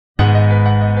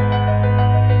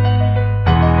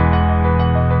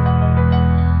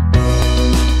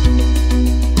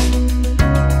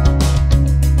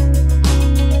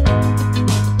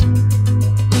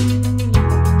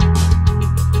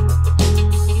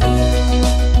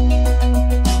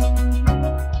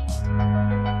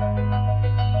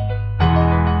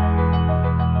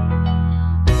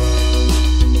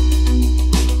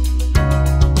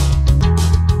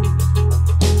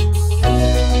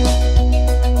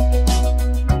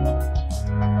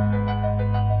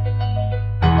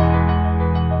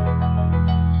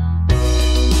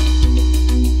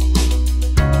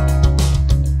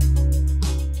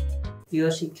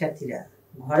প্রিয় শিক্ষার্থীরা,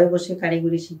 ঘরে বসে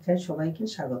কারিগরি শিক্ষায় সবাইকে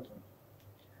স্বাগত।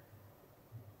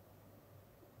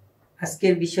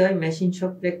 আজকের বিষয় মেশিন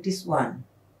শপ প্র্যাকটিস 1।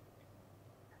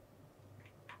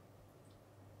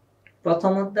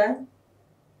 প্রথম অধ্যায়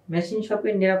মেশিন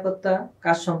শপের নিরাপত্তা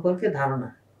কাজ সম্পর্কে ধারণা।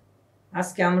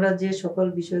 আজকে আমরা যে সকল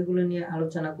বিষয়গুলো নিয়ে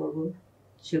আলোচনা করব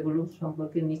সেগুলো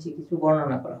সম্পর্কে নিচে কিছু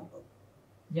বর্ণনা করা হবে।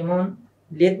 যেমন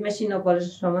লেদ মেশিন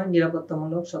অপারেশনের সময়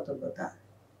নিরাপত্তামূলক সতর্কতা।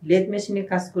 লেদ মেশিনে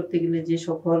কাজ করতে গেলে যে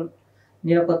সকল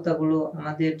নিরাপত্তাগুলো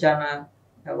আমাদের জানা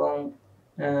এবং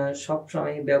সব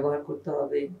সময় ব্যবহার করতে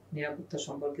হবে, নিরাপত্তা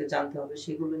সম্পর্কে জানতে হবে,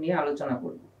 সেগুলো নিয়ে আলোচনা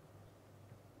করব।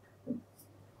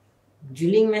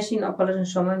 ড্রিলিং মেশিন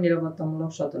অপারেশনের সময়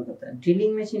নিরাপত্তামূলক সতর্কতা। ড্রিলিং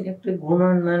মেশিন একটি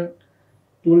ঘূর্ণয়মান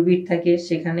টুলবিট থাকে,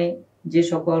 সেখানে যে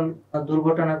সকল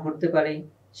দুর্ঘটনা ঘটতে পারে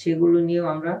সেগুলো নিয়েও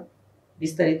আমরা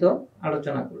বিস্তারিত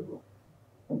আলোচনা করব।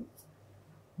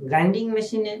 গ্রাইন্ডিং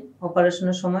মেশিনে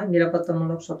অপারেশনের সময়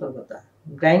নিরাপত্তামূলক সতর্কতা।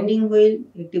 গ্রাইন্ডিং হুইল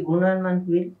একটি ঘূর্ণয়মান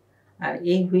হুইল, আর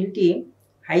এই হুইলটি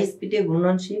হাই স্পিডে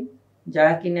ঘূর্ণনশীল, যা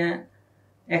কিনা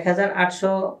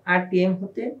 1800 আরপিএম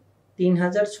হতে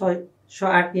 3600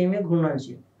 আরপিএম এ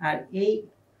ঘূর্ণনশীল। আর এই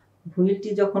হুইলটি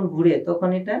যখন ঘুরে তখন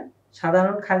এটা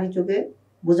সাধারণ খালি চোখে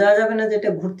বোঝা যাবে না যে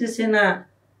এটা ঘুরতেছে না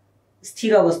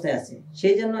স্থির অবস্থায় আছে।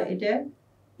 সেই জন্য এটা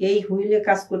এই হুইলে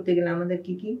কাজ করতে গেলে আমাদের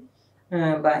কি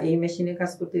বা এই মেশিনে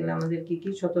কাজ করতে গেলে আমাদের কি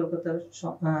সতর্কতা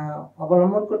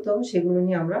অবলম্বন করতে হবে সেগুলো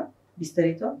নিয়ে আমরা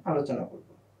বিস্তারিত আলোচনা করব।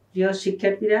 প্রিয়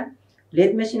শিক্ষার্থীরা,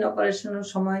 লেদ মেশিন অপারেশনের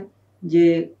সময় যে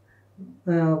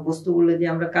বস্তুগুলো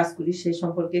দিয়ে আমরা কাজ করি সেই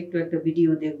সম্পর্কে একটা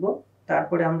ভিডিও দেখব,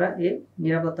 তারপরে আমরা এর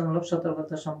নিরাপত্তামূলক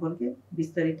সতর্কতা সম্পর্কে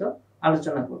বিস্তারিত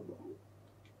আলোচনা করব।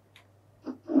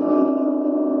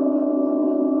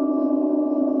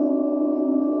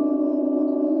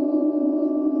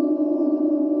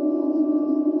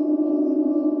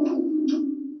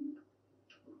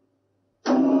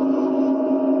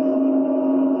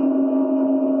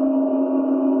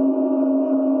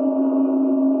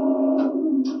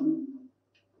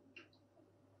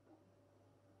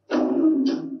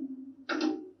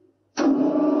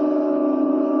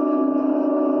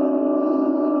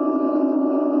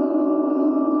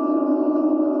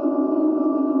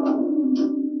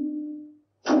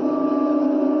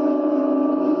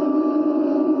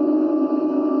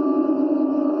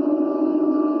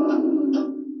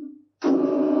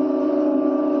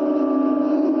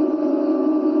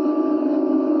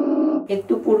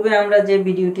 একটু পূর্বে আমরা যে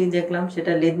ভিডিওটি দেখলাম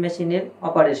সেটা লেদ মেশিনের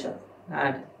অপারেশন,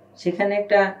 আর সেখানে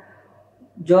একটা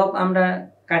জব আমরা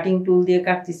কাটিং টুল দিয়ে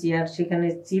কাটতেছি, আর সেখানে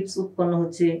চিপস উৎপন্ন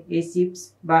হচ্ছে। এই চিপস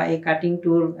বা এই কাটিং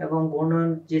টুল এবং ঘূর্ণন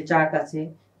যে চাক আছে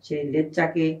সেই লেদ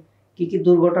চাকে কি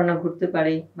দুর্ঘটনা ঘটতে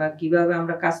পারে বা কিভাবে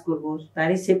আমরা কাজ করব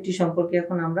তারই সেফটি সম্পর্কে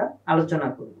এখন আমরা আলোচনা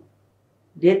করব।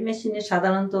 লেদ মেশিনে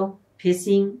সাধারণত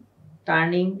facing,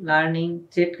 turning, learning,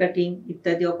 thread cutting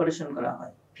ইত্যাদি অপারেশন করা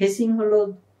হয়। ফেসিং হলো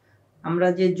আমরা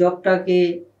যে জবটাকে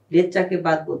লেদ চাকে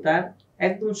বাঁধবো তার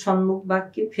একদম সম্মুখ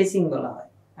ভাগকে ফেসিং বলা হয়।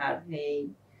 আর এই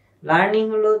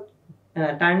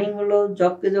টার্নিং হলো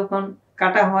জবকে যখন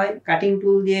কাটা হয় কাটিং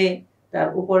টুল দিয়ে তার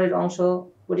উপরের অংশ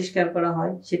পরিষ্কার করা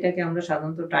হয়, সেটাকে আমরা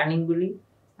সাধারণত টার্নিং বলি।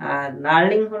 আর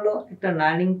নার্লিং হলো একটা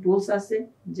নার্লিং টুলস আছে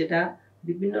যেটা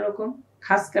বিভিন্ন রকম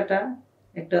খাস কাটা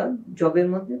একটা জবের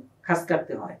মধ্যে খাস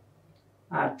কাটতে হয়।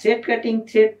 আর থ্রেড কাটিং,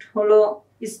 থ্রেড হলো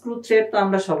স্ক্রু থ্রেড, তো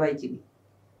আমরা সবাই চিনি।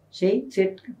 সেই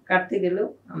থ্রেড কাটতে গেলেও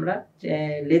আমরা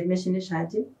লেদ মেশিনের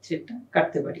সাহায্যে থ্রেডটা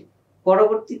কাটতে পারি।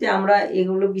 পরবর্তীতে আমরা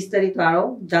এগুলো বিস্তারিত আরো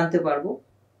জানতে পারবো।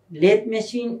 লেদ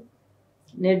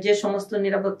মেশিনের যে সমস্ত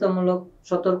নিরাপত্তামূলক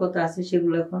সতর্কতা আছে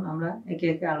সেগুলো এখন আমরা একে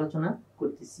একে আলোচনা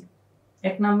করতেছি।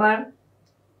 1 নাম্বার,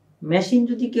 মেশিন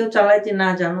যদি কেউ চালাইতে না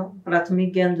জানো, প্রাথমিক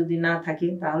জ্ঞান যদি না থাকে,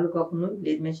 তাহলে কখনোই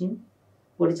লেদ মেশিন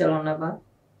পরিচালনা বা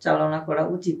চালনা করা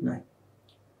উচিত নয়।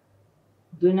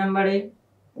 2 নম্বরে,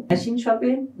 মেশিন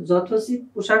শপে যথোচিত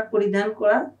পোশাক পরিধান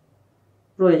করা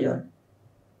প্রয়োজন।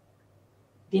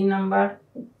 3 নাম্বার,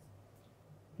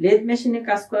 লেদ মেশিনে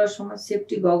কাজ করার সময়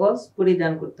সেফটি গগলস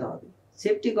পরিধান করতে হবে।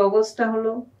 সেফটি গগলসটা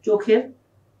হলো চোখের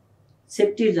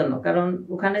সেফটির জন্য, কারণ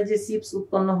ওখানে যে চিপস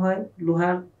উৎপন্ন হয়,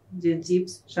 লোহার যে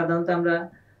চিপস, সাধারণত আমরা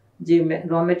যে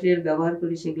র মেটেরিয়াল ব্যবহার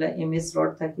করি সেগুলা এমএস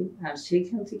রড থাকে, আর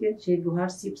সেইখান থেকে সেই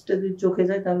লোহার চিপসটা যদি চোখে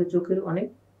যায় তাহলে চোখের অনেক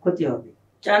ক্ষতি হবে।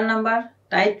 4 নাম্বার,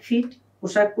 টাইট ফিট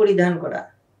পোশাক পরিধান করা।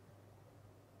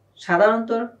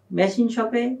 সাধারণত মেশিন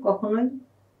শপে কখনোই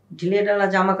ঢিলে ঢালা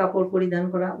জামা কাপড় পরিধান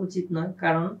করা উচিত নয়,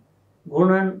 কারণ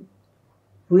ঘূর্ণন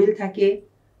হুইল থাকে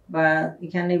বা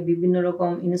এখানে বিভিন্ন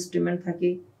রকম ইনস্ট্রুমেন্ট থাকে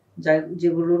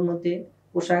যেগুলোর মধ্যে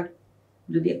পোশাক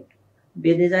যদি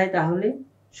বেঁধে যায় তাহলে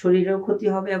শরীরেও ক্ষতি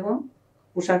হবে এবং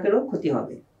পোশাকেরও ক্ষতি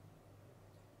হবে।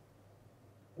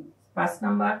 5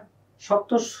 নাম্বার,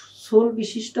 শক্ত সোল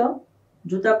বিশিষ্ট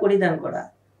জুতা পরিধান করা।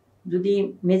 যদি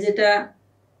মেঝেটা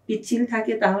পিচ্ছিল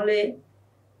থাকে তাহলে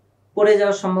পড়ে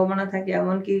যাওয়ার সম্ভাবনা থাকে,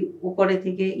 এমনকি উপরে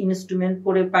থেকে ইনস্ট্রুমেন্ট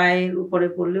পড়ে পায়ের উপরে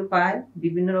পড়লেও পায়ে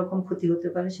বিভিন্ন রকম ক্ষতি হতে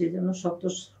পারে। সেই জন্য শক্ত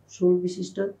সোল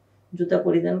বিশিষ্ট জুতা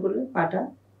পরিধান করলে পাটা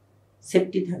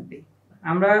সেফটি থাকবে।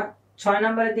 আমরা 6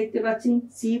 নম্বরে দেখতে পাচ্ছি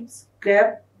চিপস, ক্র্যাব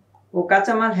ও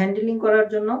কাঁচামাল হ্যান্ডেলিং করার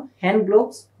জন্য হ্যান্ড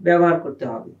গ্লোভস ব্যবহার করতে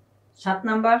হবে। 7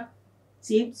 নাম্বার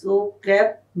চিপস ও ক্র্যাব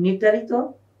নির্ধারিত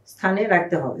স্থানে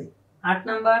রাখতে হবে। 8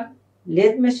 নাম্বার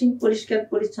লেদ মেশিন পরিষ্কার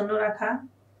পরিচ্ছন্ন রাখা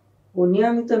ও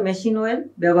নিয়মিত মেশিন অয়েল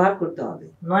ব্যবহার করতে হবে।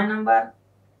 9 নাম্বার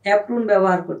অ্যাপ্রন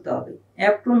ব্যবহার করতে হবে।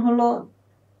 অ্যাপ্রন হলো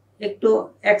একটু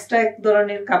এক্সট্রা এক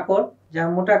ধরনের কাপড়, যা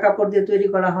মোটা কাপড় দিয়ে তৈরি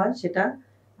করা হয়। সেটা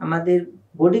আমাদের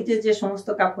বডিতে যে সমস্ত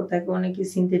কাপড় থাকে, অনেকে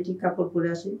সিনথেটিক কাপড় পরে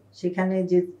আসে, সেখানে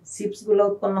যে চিপসগুলো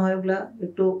উৎপন্ন হয় ওগুলা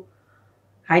একটু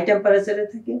হাই টেম্পারেচারে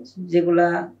থাকে, যেগুলা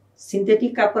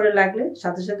সিনথেটিক কাপড়ে লাগলে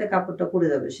সাথে সাথে কাপড়টা পুড়ে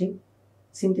যাবে। সেই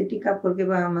সিনথেটিক কাপড়কে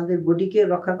বা আমাদের বডিকে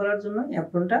রক্ষা করার জন্য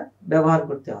অ্যাপ্রনটা ব্যবহার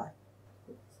করতে হয়।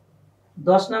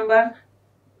 10 নাম্বার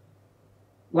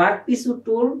ওয়ার্ক পিস ও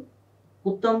টুল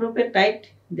উত্তম রূপে টাইট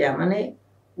দেয়া, মানে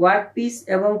ওয়ার্ক পিস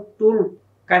এবং টুল,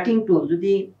 কাটিং টুল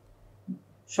যদি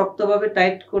শক্তভাবে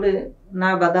টাইট করে না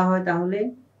বাঁধা হয় তাহলে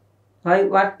হয়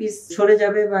ওয়ার্ক পিস সরে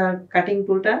যাবে বা কাটিং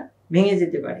টুলটা ভেঙে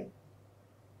যেতে পারে।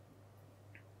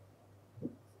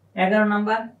 11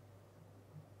 নাম্বার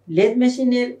লেদ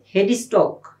মেশিনের হেড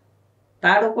স্টক,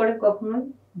 তার উপরে কখনোই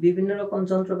বিভিন্ন রকম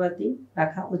যন্ত্রপাতি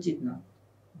রাখা উচিত নয়।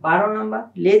 12 নাম্বার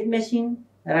লেদ মেশিন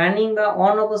রানিং বা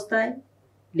অন অবস্থায়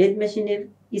লেদ মেশিনের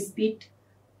স্পিড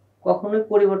কখনোই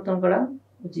পরিবর্তন করা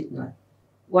উচিত নয়।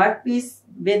 ওয়ার্ক পিস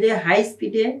বেঁধে হাই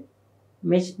স্পিডে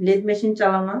লেদ মেশিন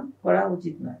চালনা করা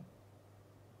উচিত নয়।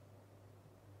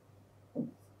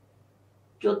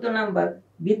 14 নাম্বার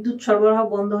বিদ্যুৎ সরবরাহ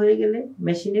বন্ধ হয়ে গেলে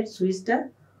মেশিনের সুইচটা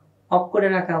অফ করে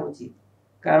রাখা উচিত,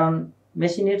 কারণ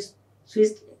মেশিনের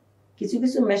সুইচ, কিছু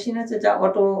কিছু মেশিন আছে যা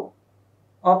অটো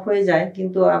অফ হয়ে যায়,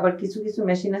 কিন্তু আবার কিছু কিছু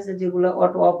মেশিন আছে যেগুলো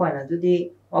অটো অফ হয় না। যদি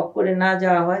অফ করে না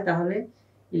যাওয়া হয় তাহলে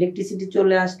ইলেকট্রিসিটি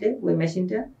চলে আসলে ওই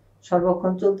মেশিনটা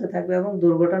সর্বক্ষণ চলতে থাকবে এবং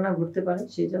দুর্ঘটনা ঘটতে পারে।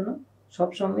 সেই জন্য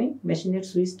সবসময় মেশিনের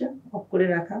সুইচটা অফ করে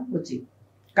রাখা উচিত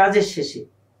কাজের শেষে।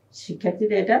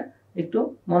 শিক্ষার্থীরা এটা একটু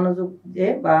মনোযোগ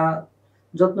দিয়ে বা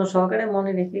যত্ন সহকারে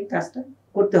মনে রেখে কাজটা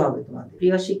করতে হবে তোমাদের।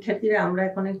 প্রিয় শিক্ষার্থীরা, আমরা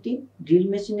এখন একটি ড্রিল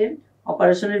মেশিনের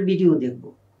অপারেশনের ভিডিও দেখব।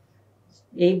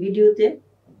 এই ভিডিওতে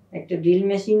একটা ড্রিল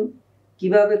মেশিন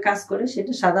কিভাবে কাজ করে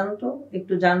সেটা সাধারণত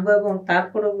একটু জানবো এবং তার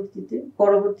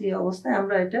পরবর্তী অবস্থায়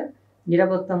আমরা এটা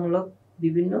নিরাপত্তামূলক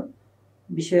বিভিন্ন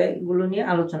বিষয়গুলো নিয়ে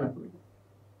আলোচনা করব।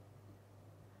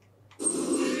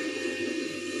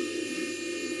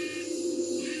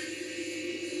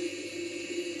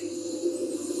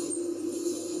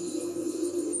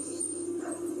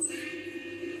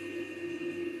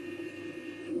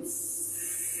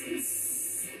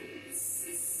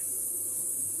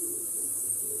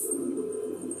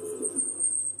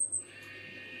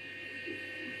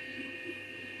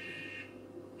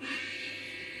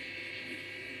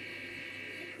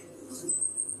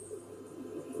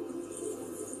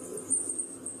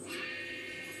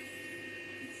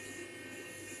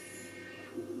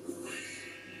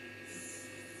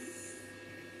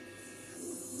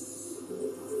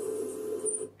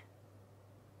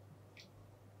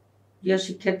 প্রিয়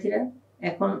শিক্ষার্থীরা,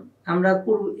 এখন আমরা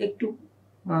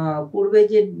পূর্বে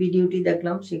যে ভিডিওটি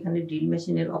দেখলাম সেখানে ড্রিল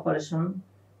মেশিনের অপারেশন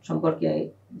সম্পর্কে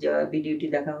যে ভিডিওটি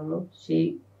দেখা হলো, সেই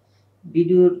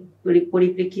ভিডিওর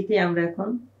পরিপ্রেক্ষিতে আমরা এখন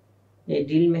এই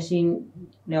ড্রিল মেশিন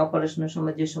অপারেশনের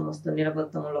সময় যে সমস্ত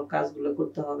নিরাপত্তামূলক কাজগুলো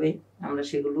করতে হবে আমরা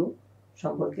সেগুলো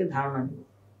সম্পর্কে ধারণা নেব।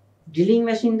 ড্রিলিং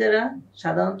মেশিন দ্বারা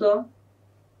সাধারণত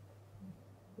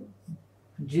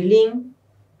ড্রিলিং,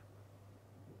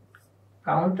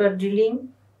 কাউন্টার ড্রিলিং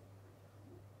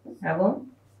এবং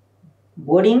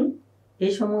বোরিং,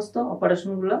 এই সমস্ত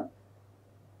অপারেশনগুলো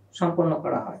সম্পন্ন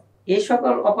করা হয়। এই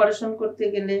সকল অপারেশন করতে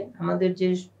গেলে আমাদের যে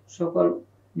সকল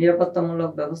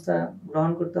নিরাপত্তামূলক ব্যবস্থা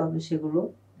গ্রহণ করতে হবে সেগুলো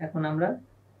এখন আমরা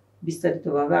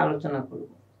বিস্তারিতভাবে আলোচনা করব।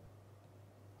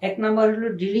 1 নম্বর হলো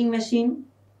ড্রিলিং মেশিন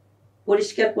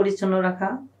পরিষ্কার পরিচ্ছন্ন রাখা।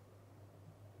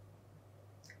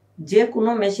 যে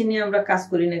কোনো মেশিনে আমরা কাজ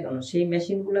করি না কেন, সেই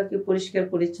মেশিনগুলোকে পরিষ্কার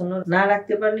পরিচ্ছন্ন না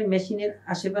রাখতে পারলে মেশিনের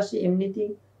আশেপাশে এমনিতেই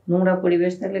নোংরা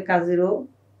পরিবেশ থাকলে কাজেরও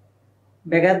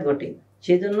ব্যাঘাত ঘটে।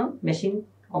 সেই জন্য মেশিন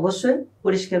অবশ্যই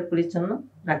পরিষ্কার পরিচ্ছন্ন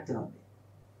রাখতে হবে।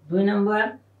 2 নম্বর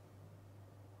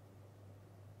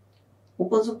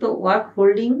উপযুক্ত ওয়ার্ক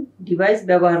হোল্ডিং ডিভাইস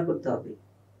ব্যবহার করতে হবে।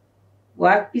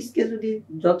 ওয়ার্ক পিসকে যদি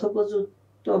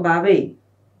যথোপযুক্তভাবে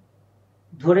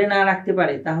ধরে না রাখতে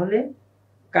পারে তাহলে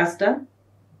কাজটা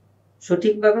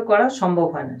সঠিকভাবে করা সম্ভব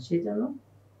হয় না। সেই জন্য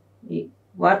এই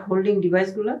ওয়ার্ক হোল্ডিং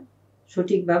ডিভাইসগুলো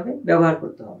সঠিকভাবে ব্যবহার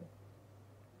করতে হবে।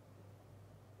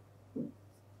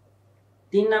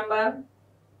 3 নাম্বার,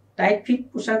 টাইট ফিট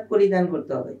পোশাক পরিধান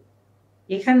করতে হবে।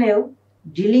 এখানেও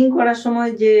ড্রিলিং করার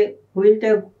সময় যে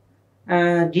হুইলটা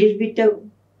ড্রিল বিটটা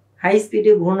হাই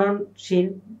স্পিডে ঘূর্ণনশীল,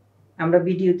 আমরা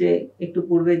ভিডিওতে একটু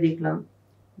পূর্বে দেখলাম,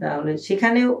 তাহলে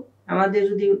সেখানেও আমাদের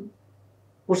যদি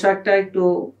পোশাকটা একটু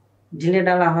ঢিলে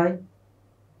ঢালা হয়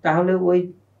তাহলে ওই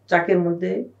চাকের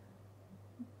মধ্যে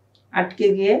আটকে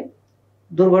গিয়ে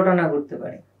দুর্ঘটনা ঘটতে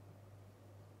পারে।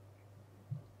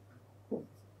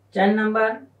 4 নাম্বার,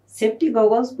 সেফটি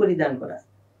গগলস পরিধান করা।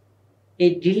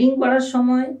 এই ড্রিলিং করার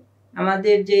সময়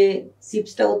আমাদের যে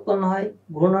চিপসটা উৎপন্ন হয়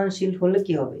ঘূর্ণনশীল হলে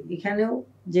কি হবে, এখানেও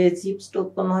যে চিপসটা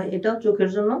উৎপন্ন হয় এটাও চোখের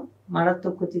জন্য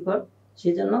মারাত্মক ক্ষতিকর,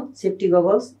 সেজন্য সেফটি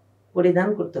গগলস পরিধান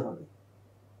করতে হবে।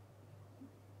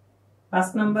 5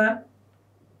 number,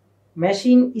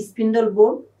 machine spindle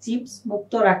board chips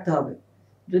মুক্ত রাখতে হবে।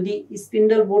 যদি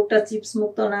স্পিন্ডল বোর্ডটা চিপস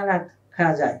মুক্ত না রাখা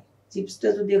যায়, চিপসটা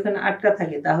যদি ওখানে আটকা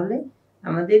থাকে, তাহলে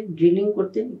আমাদের ড্রিলিং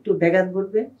করতে একটু ব্যাঘাত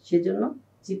ঘটবে, সেজন্য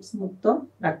চিপস মুক্ত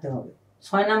রাখতে হবে।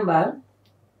 6 নাম্বার,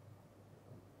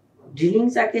 ড্রিলিং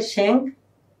চাকের শ্যাঙ্ক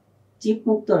চিপ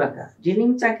মুক্ত রাখা। ড্রিলিং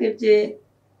চাকের যে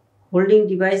হোল্ডিং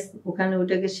ডিভাইস, ওখানে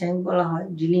ওটাকে শ্যাঙ্ক বলা হয়,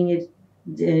 ড্রিলিং এর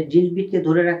যে ড্রিল বিটকে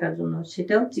ধরে রাখার জন্য,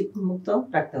 সেটাও চিপ মুক্ত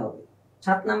রাখতে হবে।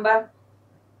 7 নাম্বার,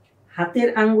 হাতের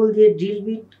আঙ্গুল দিয়ে ড্রিল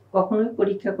বিট কখনোই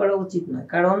পরীক্ষা করা উচিত নয়,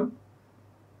 কারণ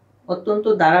অত্যন্ত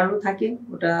ধারালো থাকে,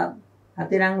 ওটা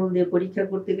হাতের আঙ্গুল দিয়ে পরীক্ষা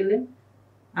করতে গেলে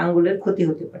আঙ্গুলের ক্ষতি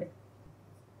হতে পারে।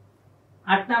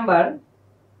 8 নাম্বার,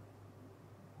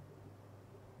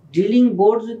 ড্রিলিং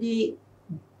বোর্ড যদি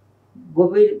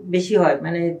গভীর বেশি হয়,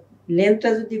 মানে লেন্থটা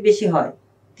যদি বেশি হয়,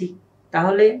 ঠিক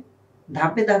তাহলে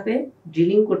ধাপে ধাপে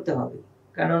ড্রিলিং করতে হবে,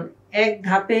 কারণ এক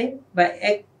ধাপে বা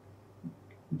এক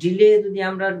ড্রিলে যদি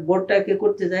আমরা বোর্ডটাকে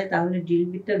করতে যাই তাহলে ড্রিল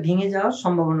বিটটা ভেঙে যাওয়ার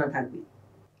সম্ভাবনা থাকবে।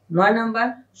 9 নাম্বার,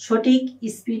 সঠিক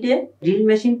স্পিডে ড্রিল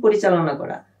মেশিন পরিচালনা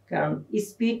করা। কারণ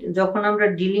স্পিড যখন আমরা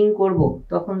ড্রিলিং করব,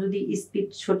 তখন যদি স্পিড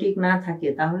সঠিক না থাকে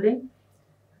তাহলে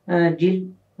ড্রিল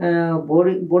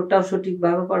বোর্ডটাও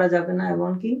সঠিকভাবে করা যাবে না,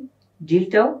 এমনকি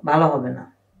ড্রিলটাও ভালো হবে না।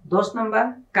 10 নাম্বার,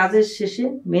 কাজের শেষে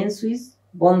মেন সুইচ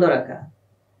বন্ধ রাখা।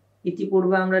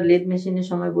 ইতিপূর্বে আমরা লেদ মেশিনের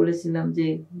সময় বলেছিলাম যে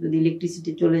যদি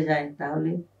ইলেকট্রিসিটি চলে যায়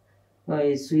তাহলে ওই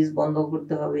সুইচ বন্ধ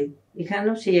করতে হবে।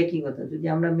 এখানেও সেই একই কথা, যদি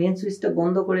আমরা মেন সুইচটা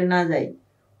বন্ধ করে না যাই,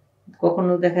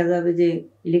 কখনো দেখা যাবে যে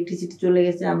ইলেকট্রিসিটি চলে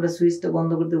গেছে, আমরা সুইচটা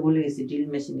বন্ধ করতে ভুলে গেছি ড্রিল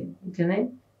মেশিনে, এখানে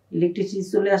ইলেকট্রিসিটি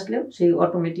চলে আসলেও সেই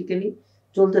অটোমেটিক্যালি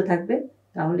চলতে থাকবে,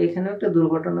 তাহলে এখানেও একটা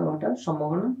দুর্ঘটনা ঘটার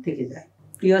সম্ভাবনা থেকে যায়।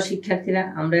 প্রিয় শিক্ষার্থীরা,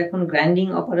 আমরা এখন গ্রাইন্ডিং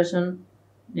অপারেশন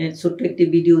ছোট্ট একটি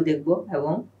ভিডিও দেখব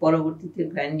এবং পরবর্তীতে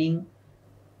গ্রাইন্ডিং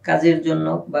কাজের জন্য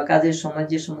বা কাজের সময়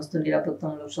যে সমস্ত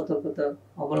নিরাপত্তামূলক সতর্কতা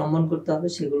অবলম্বন করতে হবে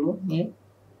সেগুলো নিয়ে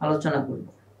আলোচনা করব।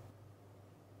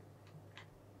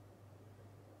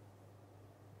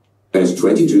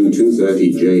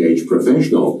 S22230JH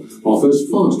Professional offers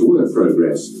fast work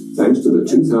progress thanks to the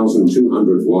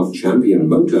 2200-watt Champion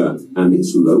motor and its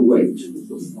low weight.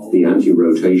 The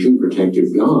anti-rotation protective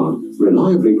guard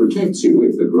reliably protects you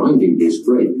if the grinding disc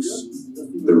breaks.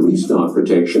 The restart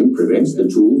protection prevents the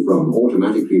tool from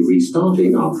automatically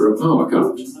restarting after a power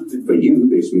cut. For you,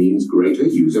 this means greater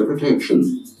user protection.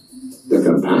 The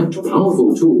compact,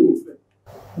 powerful tool.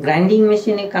 Grinding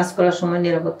মেশিনে কাজ করার সময়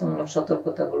নিরাপত্তামূলক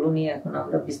সতর্কতাগুলো নিয়ে এখন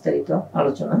আমরা বিস্তারিত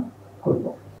আলোচনা করব।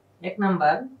 1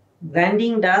 নাম্বার,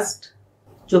 গ্রাইন্ডিং ডাস্ট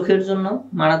চোখের জন্য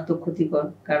মারাত্মক ক্ষতিকর,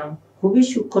 কারণ খুবই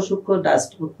সূক্ষ্ম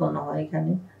ডাস্ট উৎপন্ন হয়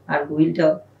এখানে, আর হুইলটা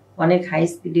অনেক হাই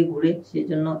স্পিডে ঘুরে, সেই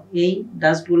জন্য এই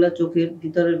ডাস্টগুলা চোখের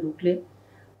ভিতরে ঢুকলে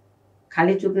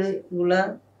খালি চোখে এগুলা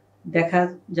দেখা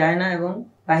যায় না, এবং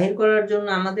বাহির করার জন্য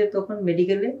আমাদের তখন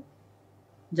মেডিকেলে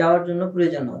যাওয়ার জন্য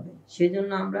প্রয়োজন হবে। সেই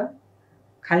জন্য আমরা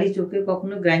খালি চোখে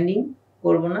কখনো গ্রাইন্ডিং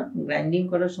করব না, গ্রাইন্ডিং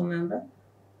করার সময় আমরা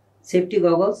সেফটি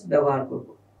গগলস ব্যবহার করব।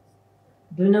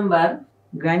 2 নাম্বার,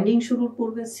 গ্রাইন্ডিং শুরুর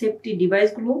পূর্বে সেফটি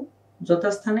ডিভাইসগুলো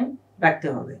যথাস্থানে রাখতে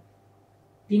হবে।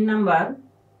 3 নাম্বার,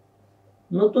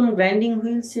 নতুন গ্রাইন্ডিং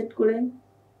হুইল সেট করে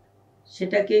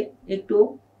সেটাকে একটু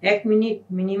 1 মিনিট,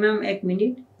 মিনিমাম 1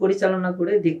 মিনিট পরিচালনা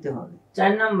করে দেখতে হবে।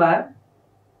 4 নাম্বার,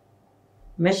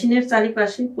 মেশিনের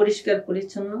চারিপাশে পরিষ্কার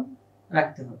পরিচ্ছন্ন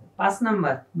রাখতে হবে। 5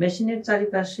 নাম্বার, মেশিনের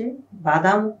চারিপাশে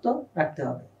বাধা মুক্ত রাখতে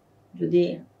হবে। যদি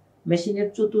মেশিনের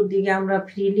চতুর্দিকে আমরা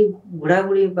ফ্রিলি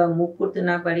ঘোরাঘুরি বা মুভ করতে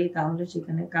না পারি, তাহলে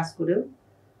সেখানে কাজ করেও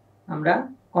আমরা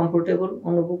কমফোর্টেবল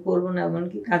অনুভব করব না,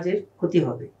 এমনকি কাজের ক্ষতি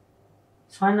হবে।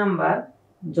 6 নাম্বার,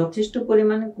 যথেষ্ট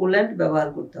পরিমাণে কুল্যান্ট ব্যবহার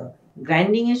করতে হবে।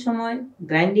 গ্রাইন্ডিং এর সময়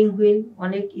গ্রাইন্ডিং হুইল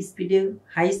অনেক স্পিডে,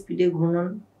 হাই স্পিডে ঘূর্ণন,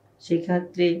 সেই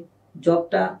ক্ষেত্রে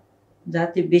জবটা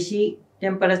যাতে বেশি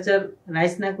টেম্পারেচার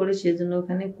রাইজ না করে সেজন্য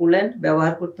ওখানে কুল্যান্ট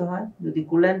ব্যবহার করতে হয়। যদি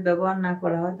কুল্যান্ট ব্যবহার না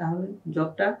করা হয় তাহলে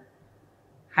জবটা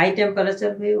হাই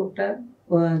টেম্পারেচার হয়ে ওটা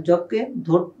জবকে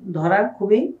ধরা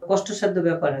খুবই কষ্টসাধ্য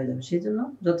ব্যাপার হয়ে যাবে। সেই জন্য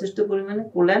যথেষ্ট পরিমাণে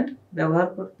কুল্যান্ট ব্যবহার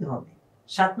করতে হবে।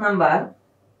 7 নাম্বার,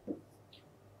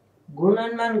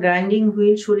 ঘূর্ণায়মান গ্রাইন্ডিং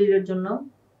হুইল শরীরের জন্য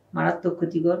মারাত্মক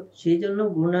ক্ষতিকর। সেই জন্য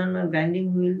ঘূর্ণায়মান গ্রাইন্ডিং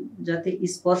হুইল যাতে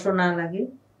স্পর্শ না লাগে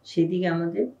সেদিকে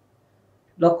আমাদের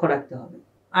লক্ষ্য রাখতে হবে।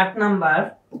 8 নাম্বার,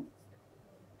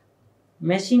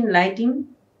 মেশিন লাইটিং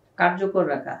কার্যকর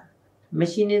রাখা।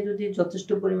 মেশিনে যদি যথেষ্ট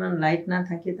পরিমাণ লাইট না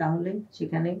থাকে তাহলে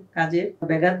সেখানে কাজের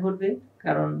ব্যাঘাত ঘটবে,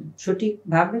 কারণ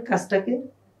সঠিকভাবে কাজটাকে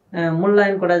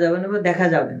মূল্যায়ন করা যাবে না বা দেখা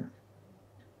যাবে না।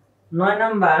 9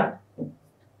 নাম্বার,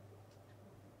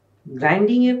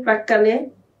 গ্রাইন্ডিং এর প্রাককালে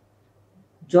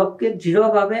জবকে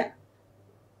দৃঢ়ভাবে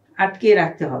আটকে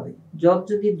রাখতে হবে। জব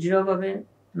যদি দৃঢ়ভাবে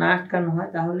না আটকানো হয়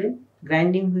তাহলে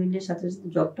গ্রাইন্ডিং হুইলের সাথে সাথে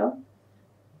জবটা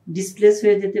ডিসপ্লেস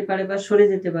হয়ে যেতে পারে বা সরে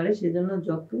যেতে পারে। সেজন্য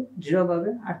জবকে দৃঢ়ভাবে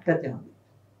আটকাতে হবে।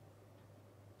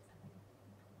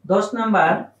 10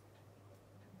 নাম্বার,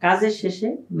 কাজের শেষে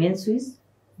মেন সুইচ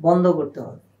বন্ধ করতে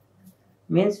হবে।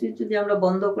 মেন সুইচ যদি আমরা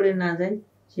বন্ধ করে না যাই,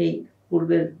 সেই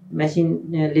পূর্বের মেশিন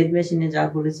লেদ মেশিনে যা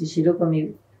করেছি সেরকমই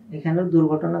এখানেও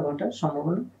দুর্ঘটনা ঘটার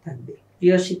সম্ভাবনা থাকবে।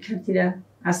 প্রিয় শিক্ষার্থীরা,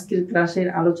 আজকের ক্লাসের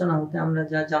আলোচনা হতে আমরা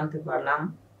যা জানতে পারলাম,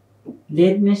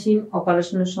 লেদ মেশিন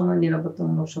অপারেশনের সময়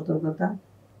নিরাপত্তামূলক সতর্কতা,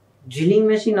 ড্রিলিং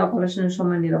মেশিন অপারেশনের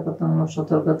সময় নিরাপত্তামূলক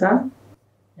সতর্কতা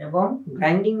এবং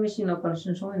গ্রাইন্ডিং মেশিন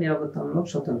অপারেশনের সময় নিরাপত্তামূলক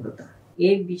সতর্কতা।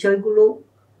 এই বিষয়গুলো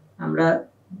আমরা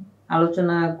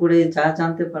আলোচনা করে যা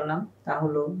জানতে পারলাম তা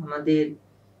হলো আমাদের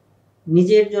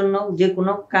নিজের জন্য যে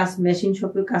কোনো কাজ, মেশিন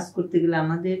শপে কাজ করতে গেলে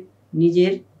আমাদের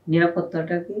নিজের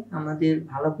নিরাপত্তাটাকে আমাদের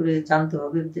ভালো করে জানতে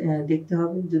হবে, দেখতে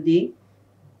হবে। যদি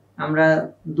আমরা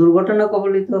দুর্ঘটনা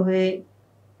কবলিত হয়ে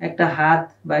একটা হাত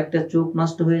বা একটা চোখ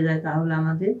নষ্ট হয়ে যায় তাহলে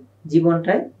আমাদের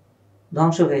জীবনটাই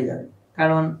ধ্বংস হয়ে যাবে।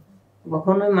 কারণ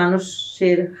কখনোই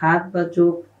মানুষের হাত বা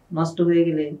চোখ নষ্ট হয়ে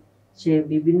গেলে সে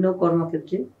বিভিন্ন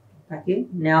কর্মক্ষেত্রে তাকে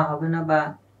নেওয়া হবে না বা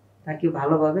তাকে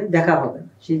ভালোভাবে দেখা হবে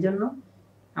না। সেই জন্য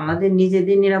আমাদের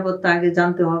নিজেদের নিরাপত্তা আগে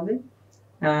জানতে হবে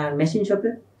মেশিন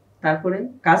শপে, তারপরে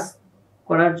কাজ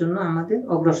করার জন্য আমাদের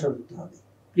অগ্রসর হতে হবে।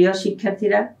 প্রিয়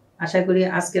শিক্ষার্থীরা, আশা করি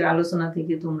আজকের আলোচনা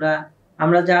থেকে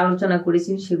আমরা যা আলোচনা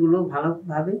করেছি সেগুলো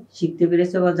ভালোভাবে শিখতে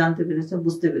পেরেছো বা জানতে পেরেছো,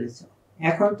 বুঝতে পেরেছো।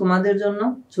 এখন তোমাদের জন্য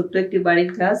ছোট্ট একটি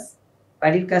বাড়ির কাজ।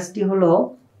 বাড়ির কাজটি হলো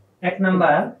 1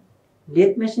 নাম্বার,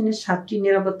 লেদ মেশিনের 7টি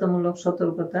নিরাপত্তামূলক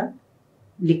সতর্কতা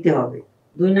লিখতে হবে।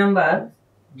 2 নাম্বার,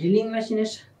 ড্রিলিং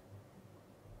মেশিনের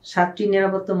 7টি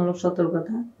নিরাপত্তামূলক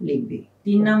সতর্কতা লিখবে।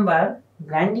 3 নাম্বার,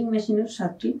 গ্রাইন্ডিং মেশিনের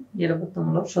 7টি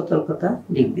নিরাপত্তামূলক সতর্কতা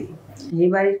লিখবে। এই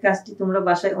বাড়ির কাজটি তোমরা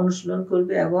বাসায় অনুশীলন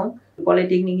করবে এবং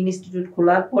পলিটেকনিক ইনস্টিটিউট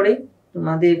খোলার পরে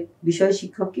তোমাদের বিষয়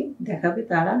শিক্ষককে দেখাবে,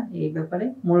 তারা এই ব্যাপারে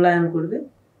মূল্যায়ন করবে।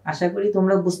 আশা করি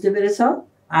তোমরা বুঝতে পেরেছো।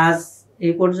 আজ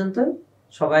এই পর্যন্ত।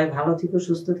 সবাই ভালো থেকো,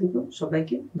 সুস্থ থেকো।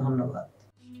 সবাইকে ধন্যবাদ।